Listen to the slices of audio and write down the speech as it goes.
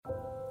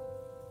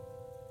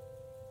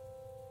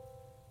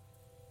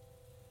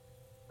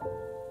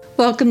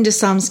Welcome to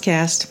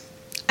Psalmscast.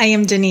 I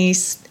am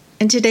Denise,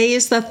 and today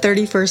is the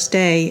 31st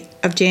day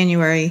of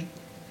January.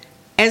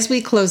 As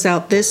we close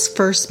out this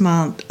first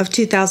month of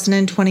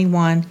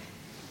 2021,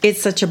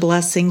 it's such a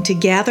blessing to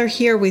gather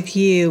here with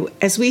you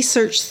as we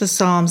search the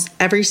Psalms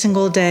every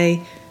single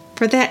day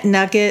for that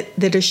nugget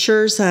that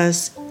assures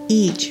us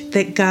each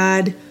that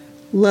God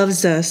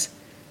loves us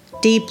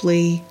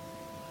deeply,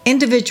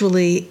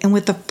 individually, and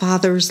with the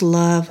Father's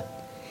love.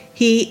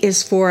 He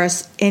is for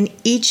us, and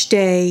each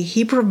day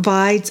He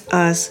provides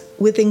us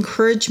with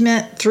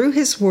encouragement through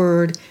His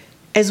Word,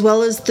 as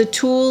well as the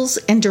tools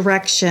and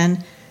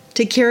direction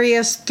to carry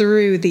us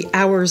through the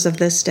hours of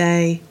this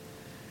day.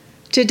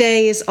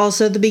 Today is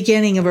also the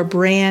beginning of a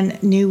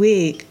brand new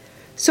week,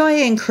 so I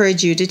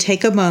encourage you to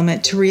take a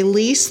moment to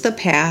release the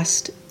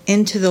past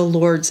into the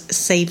Lord's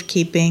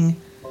safekeeping.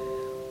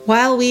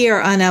 While we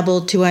are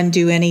unable to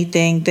undo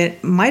anything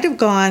that might have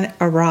gone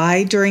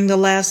awry during the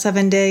last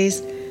 7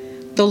 days,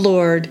 the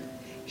Lord,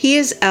 He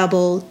is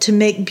able to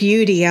make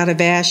beauty out of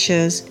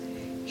ashes.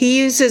 He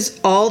uses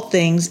all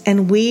things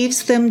and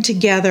weaves them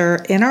together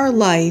in our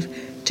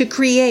life to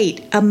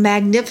create a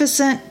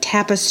magnificent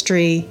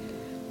tapestry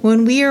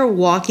when we are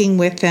walking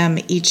with Him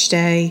each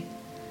day.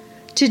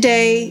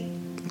 Today,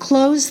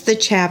 close the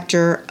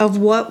chapter of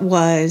what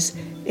was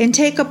and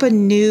take up a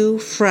new,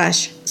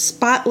 fresh,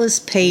 spotless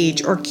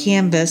page or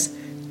canvas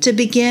to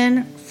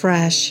begin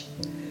fresh.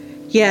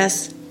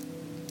 Yes,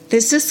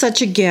 this is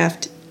such a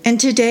gift. And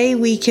today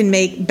we can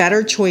make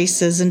better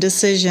choices and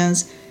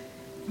decisions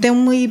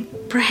than we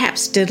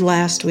perhaps did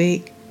last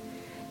week.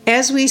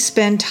 As we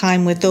spend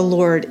time with the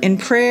Lord in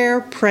prayer,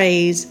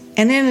 praise,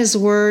 and in His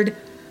Word,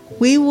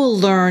 we will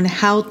learn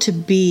how to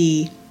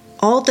be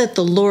all that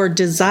the Lord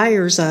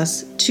desires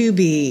us to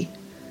be.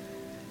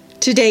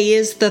 Today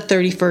is the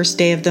 31st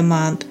day of the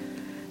month,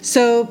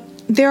 so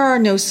there are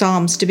no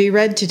Psalms to be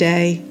read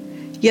today.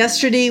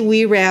 Yesterday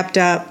we wrapped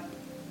up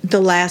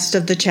the last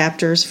of the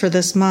chapters for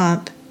this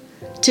month.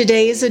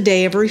 Today is a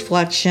day of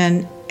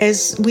reflection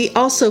as we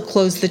also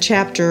close the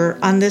chapter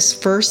on this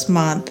first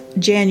month,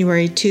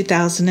 January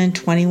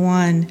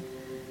 2021.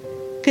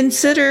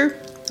 Consider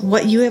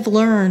what you have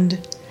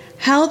learned,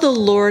 how the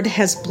Lord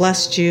has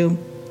blessed you,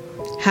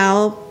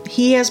 how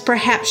He has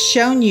perhaps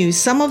shown you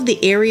some of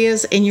the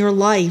areas in your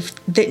life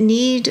that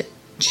need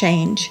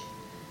change.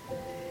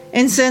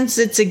 And since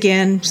it's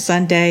again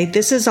Sunday,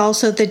 this is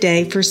also the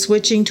day for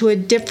switching to a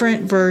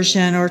different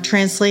version or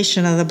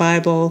translation of the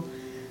Bible.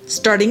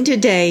 Starting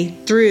today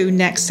through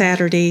next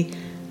Saturday,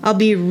 I'll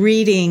be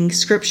reading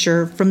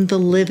scripture from the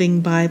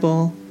Living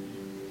Bible.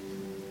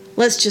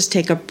 Let's just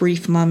take a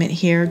brief moment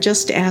here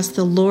just to ask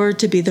the Lord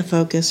to be the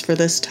focus for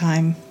this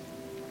time.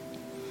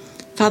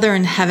 Father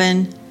in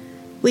heaven,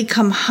 we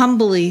come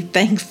humbly,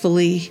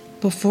 thankfully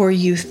before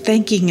you,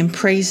 thanking and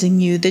praising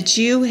you that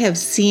you have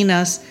seen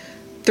us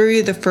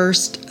through the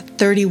first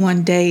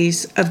 31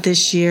 days of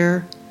this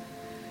year.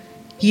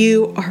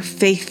 You are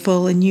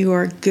faithful and you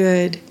are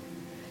good.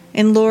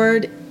 And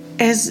Lord,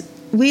 as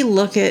we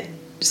look at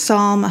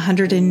Psalm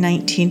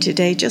 119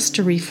 today, just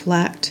to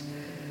reflect,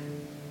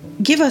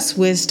 give us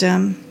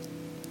wisdom,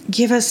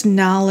 give us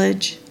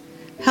knowledge,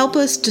 help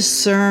us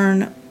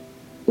discern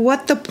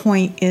what the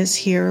point is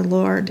here,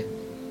 Lord.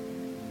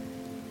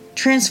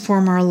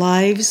 Transform our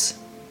lives.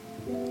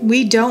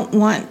 We don't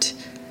want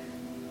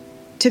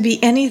to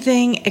be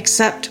anything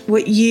except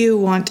what you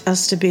want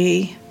us to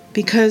be,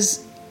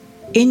 because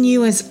in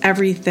you is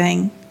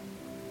everything.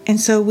 And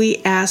so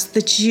we ask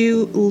that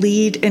you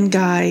lead and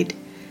guide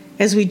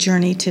as we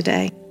journey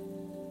today.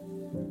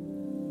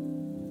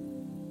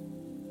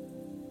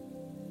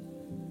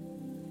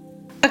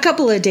 A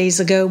couple of days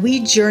ago, we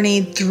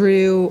journeyed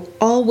through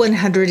all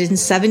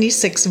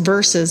 176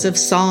 verses of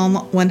Psalm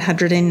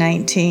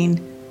 119.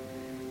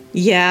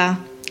 Yeah,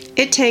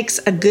 it takes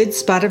a good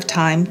spot of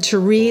time to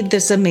read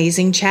this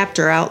amazing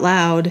chapter out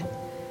loud.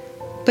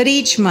 But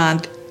each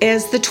month,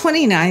 as the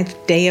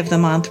 29th day of the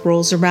month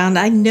rolls around,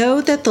 I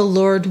know that the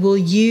Lord will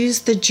use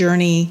the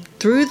journey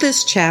through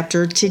this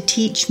chapter to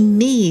teach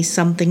me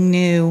something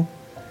new.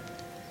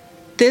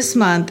 This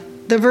month,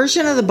 the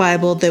version of the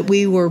Bible that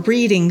we were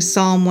reading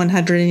Psalm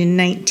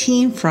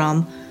 119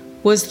 from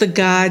was the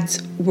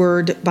God's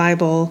Word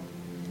Bible.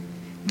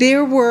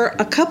 There were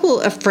a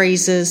couple of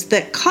phrases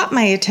that caught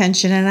my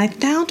attention, and I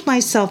found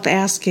myself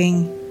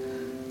asking,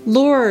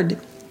 Lord,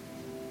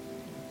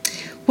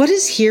 what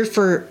is here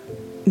for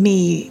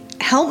me?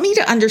 Help me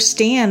to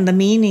understand the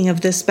meaning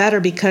of this better,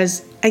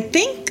 because I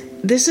think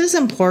this is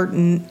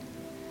important.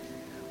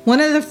 One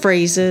of the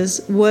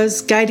phrases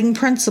was guiding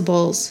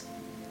principles.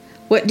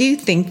 What do you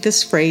think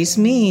this phrase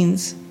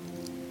means?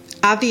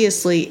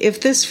 Obviously,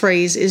 if this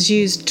phrase is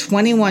used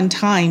 21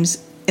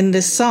 times in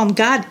this psalm,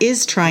 God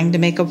is trying to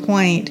make a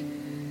point.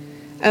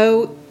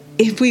 Oh,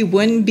 if we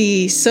wouldn't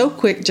be so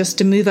quick just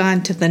to move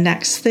on to the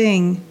next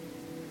thing.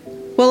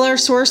 Well, our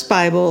source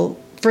Bible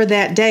for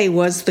that day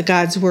was the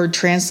God's Word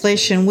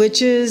translation,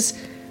 which is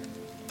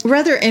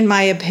rather, in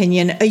my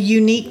opinion, a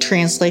unique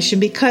translation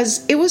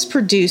because it was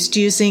produced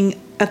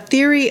using a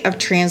theory of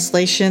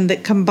translation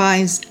that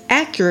combines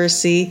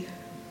accuracy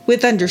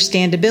with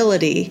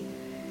understandability.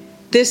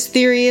 This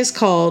theory is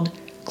called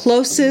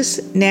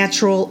closest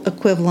natural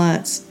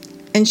equivalence.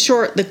 In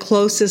short, the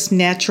closest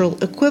natural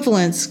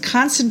equivalence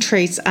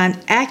concentrates on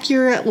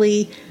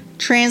accurately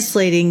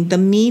translating the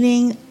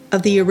meaning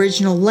of the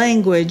original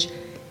language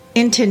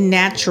into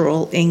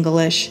natural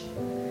English.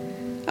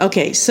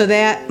 Okay, so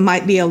that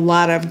might be a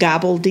lot of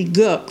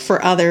gobbledygook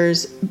for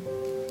others,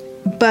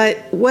 but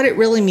what it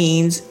really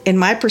means, in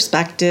my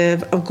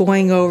perspective of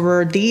going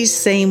over these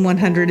same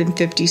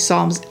 150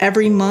 Psalms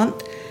every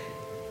month,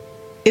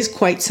 is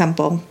quite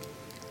simple.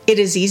 It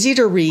is easy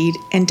to read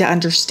and to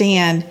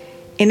understand,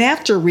 and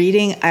after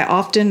reading, I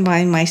often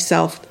find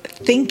myself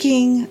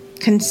thinking,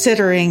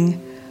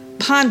 considering,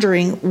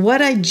 pondering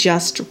what I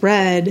just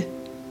read.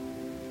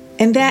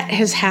 And that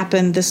has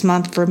happened this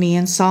month for me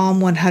in Psalm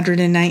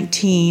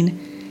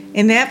 119.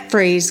 And that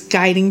phrase,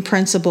 guiding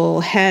principle,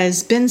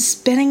 has been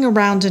spinning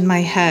around in my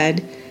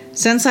head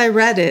since I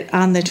read it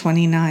on the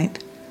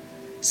 29th.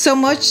 So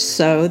much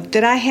so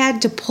that I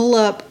had to pull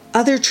up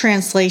other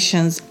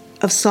translations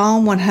of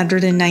Psalm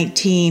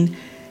 119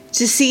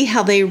 to see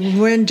how they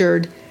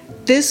rendered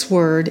this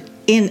word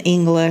in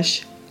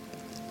English.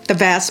 The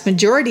vast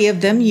majority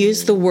of them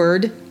use the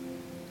word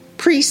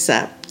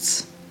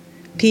precepts,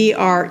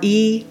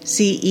 precepts,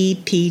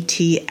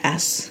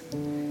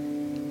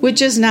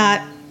 which is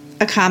not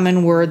a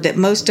common word that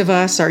most of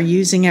us are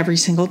using every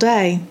single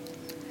day.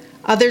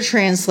 Other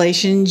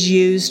translations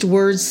used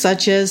words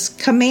such as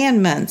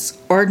commandments,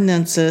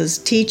 ordinances,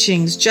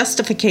 teachings,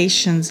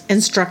 justifications,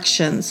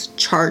 instructions,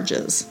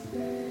 charges.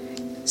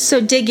 So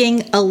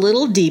digging a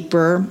little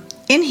deeper,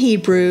 in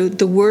Hebrew,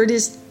 the word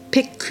is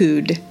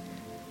pikud,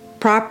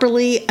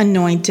 properly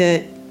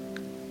anointed.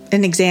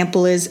 An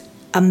example is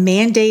a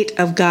mandate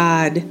of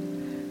God,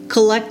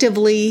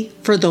 collectively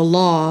for the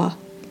law,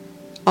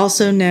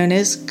 also known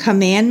as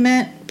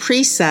commandment,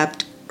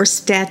 precept, or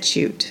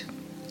statute.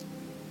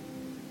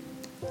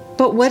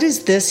 But what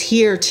is this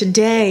here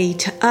today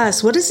to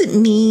us? What does it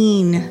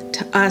mean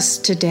to us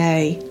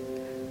today?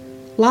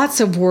 Lots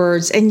of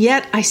words, and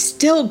yet I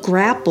still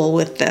grapple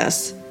with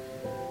this.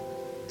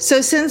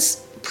 So since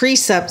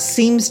precept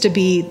seems to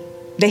be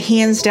the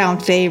hands-down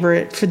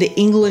favorite for the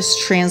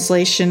English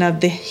translation of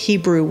the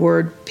Hebrew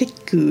word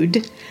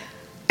pikud,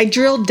 I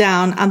drilled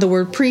down on the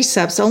word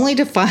precepts only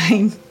to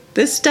find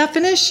this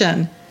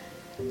definition.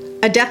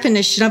 A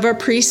definition of a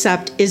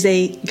precept is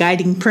a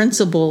guiding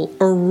principle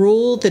or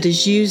rule that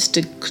is used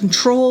to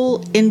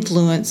control,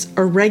 influence,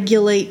 or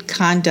regulate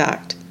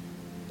conduct.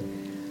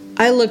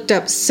 I looked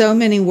up so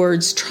many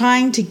words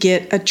trying to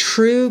get a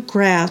true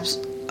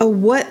grasp of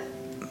what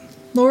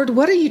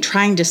are you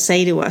trying to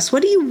say to us?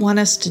 What do you want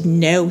us to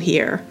know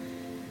here?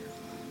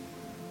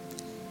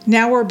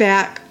 Now we're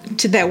back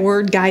to that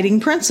word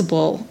guiding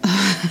principle,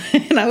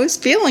 and I was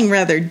feeling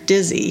rather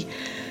dizzy.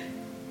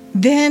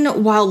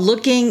 Then, while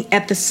looking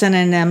at the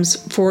synonyms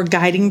for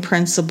guiding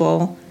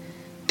principle,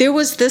 there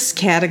was this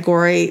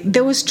category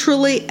that was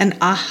truly an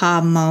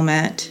aha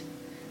moment.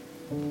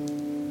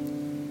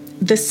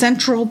 The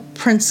central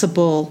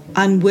principle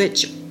on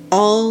which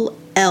all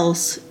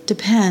else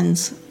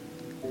depends.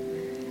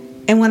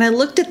 And when I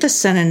looked at the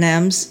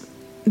synonyms,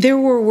 there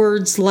were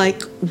words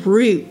like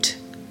root,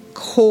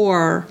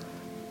 core,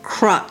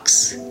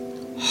 crux,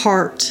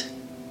 heart,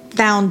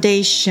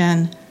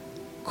 foundation,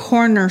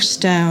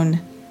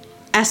 cornerstone,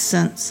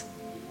 essence,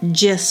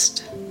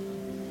 gist.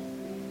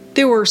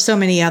 There were so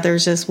many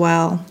others as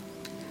well.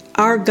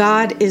 Our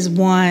God is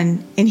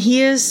one, and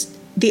He is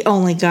the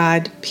only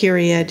God,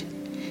 period.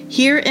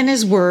 Here in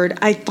His Word,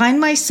 I find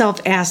myself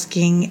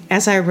asking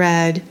as I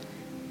read,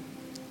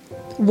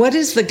 what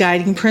is the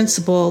guiding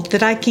principle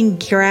that I can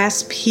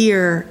grasp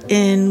here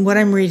in what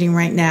I'm reading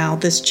right now,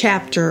 this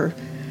chapter,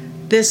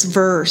 this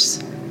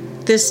verse,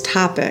 this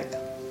topic?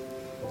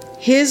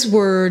 His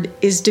Word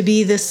is to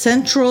be the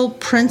central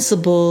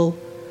principle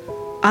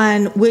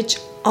on which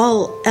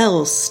all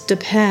else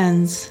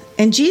depends.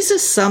 And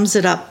Jesus sums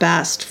it up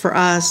best for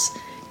us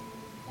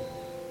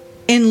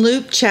in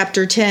Luke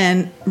chapter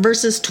 10,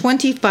 verses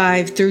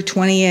 25 through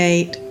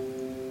 28.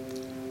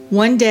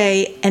 One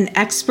day, an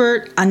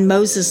expert on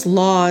Moses'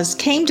 laws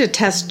came to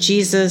test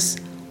Jesus'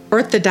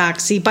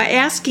 orthodoxy by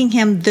asking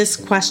him this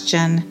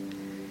question: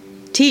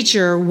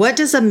 "Teacher, what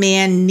does a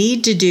man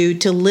need to do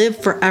to live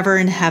forever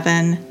in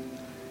heaven?"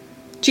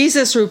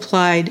 Jesus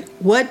replied,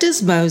 "What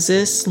does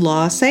Moses'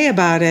 law say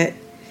about it?"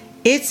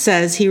 "It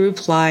says," he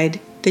replied,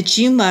 "that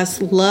you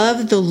must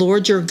love the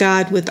Lord your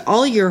God with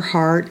all your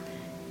heart,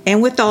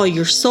 and with all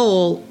your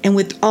soul, and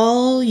with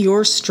all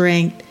your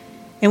strength,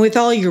 and with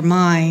all your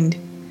mind.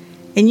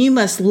 And you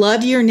must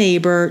love your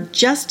neighbor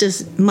just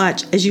as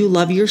much as you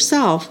love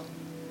yourself."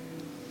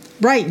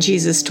 "Right,"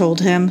 Jesus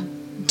told him.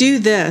 "Do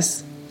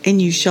this,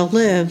 and you shall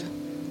live."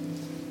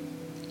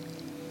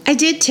 I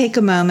did take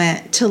a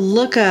moment to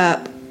look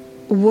up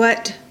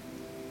what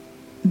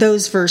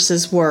those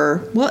verses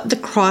were, what the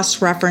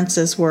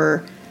cross-references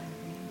were.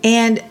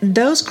 And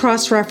those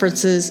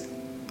cross-references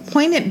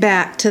pointed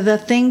back to the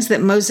things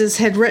that Moses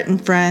had written,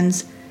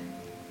 friends.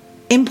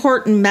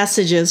 Important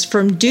messages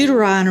from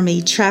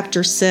Deuteronomy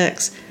chapter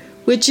 6,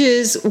 which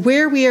is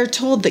where we are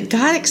told that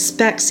God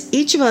expects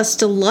each of us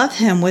to love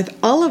Him with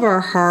all of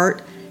our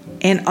heart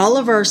and all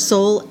of our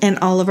soul and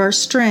all of our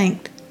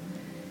strength.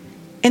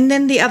 And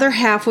then the other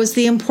half was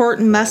the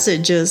important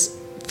messages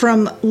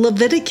from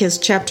Leviticus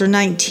chapter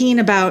 19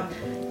 about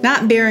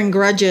not bearing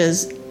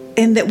grudges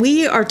and that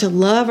we are to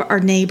love our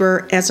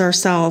neighbor as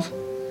ourselves.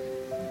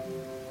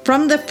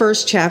 From the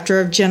first chapter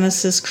of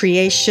Genesis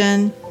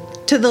creation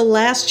to the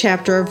last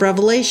chapter of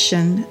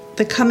Revelation,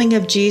 the coming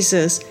of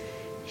Jesus,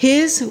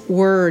 His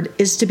word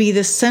is to be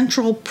the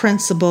central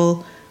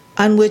principle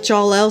on which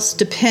all else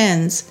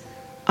depends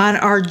on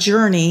our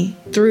journey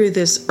through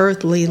this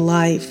earthly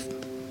life.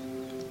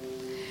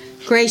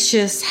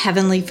 Gracious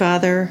Heavenly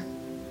Father,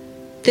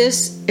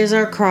 this is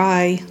our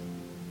cry.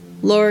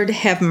 Lord,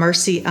 have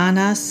mercy on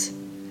us.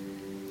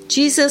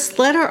 Jesus,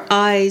 let our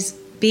eyes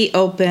be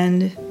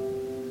opened.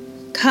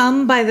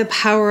 Come by the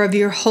power of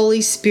your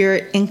Holy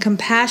Spirit in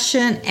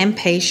compassion and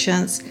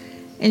patience,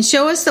 and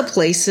show us the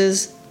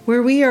places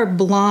where we are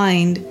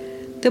blind,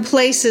 the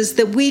places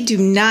that we do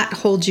not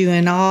hold you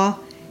in awe,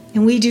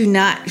 and we do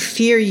not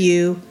fear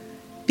you,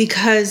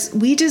 because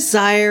we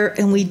desire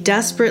and we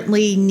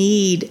desperately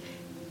need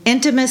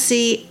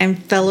intimacy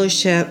and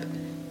fellowship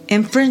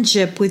and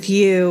friendship with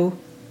you.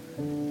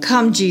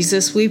 Come,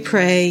 Jesus, we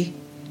pray.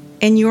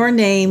 In your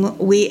name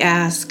we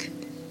ask.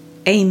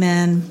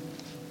 Amen.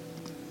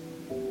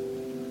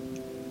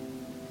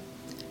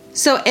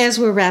 So as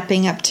we're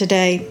wrapping up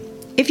today,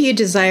 if you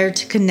desire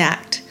to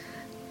connect,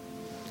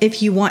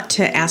 if you want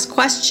to ask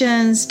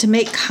questions, to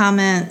make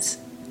comments,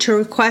 to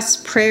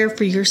request prayer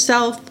for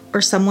yourself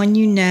or someone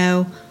you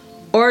know,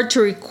 or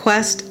to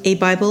request a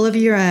Bible of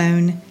your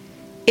own,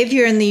 if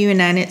you're in the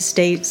United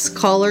States,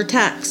 call or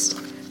text.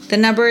 The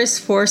number is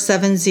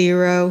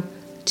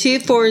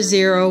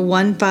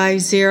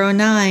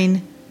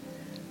 470-240-1509.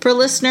 For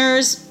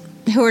listeners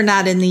who are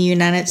not in the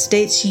United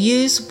States,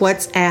 use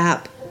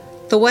WhatsApp.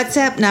 The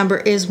WhatsApp number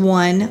is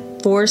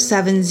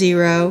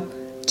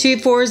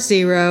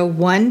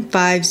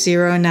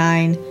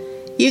 1-470-240-1509.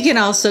 You can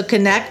also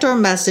connect or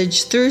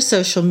message through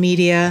social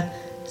media.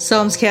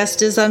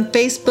 Psalmscast is on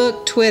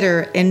Facebook,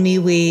 Twitter, and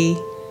MeWe.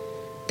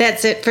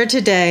 That's it for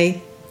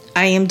today.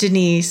 I am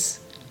Denise.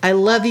 I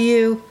love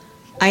you.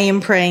 I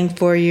am praying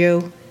for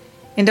you.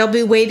 And I'll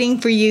be waiting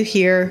for you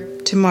here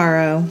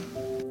tomorrow.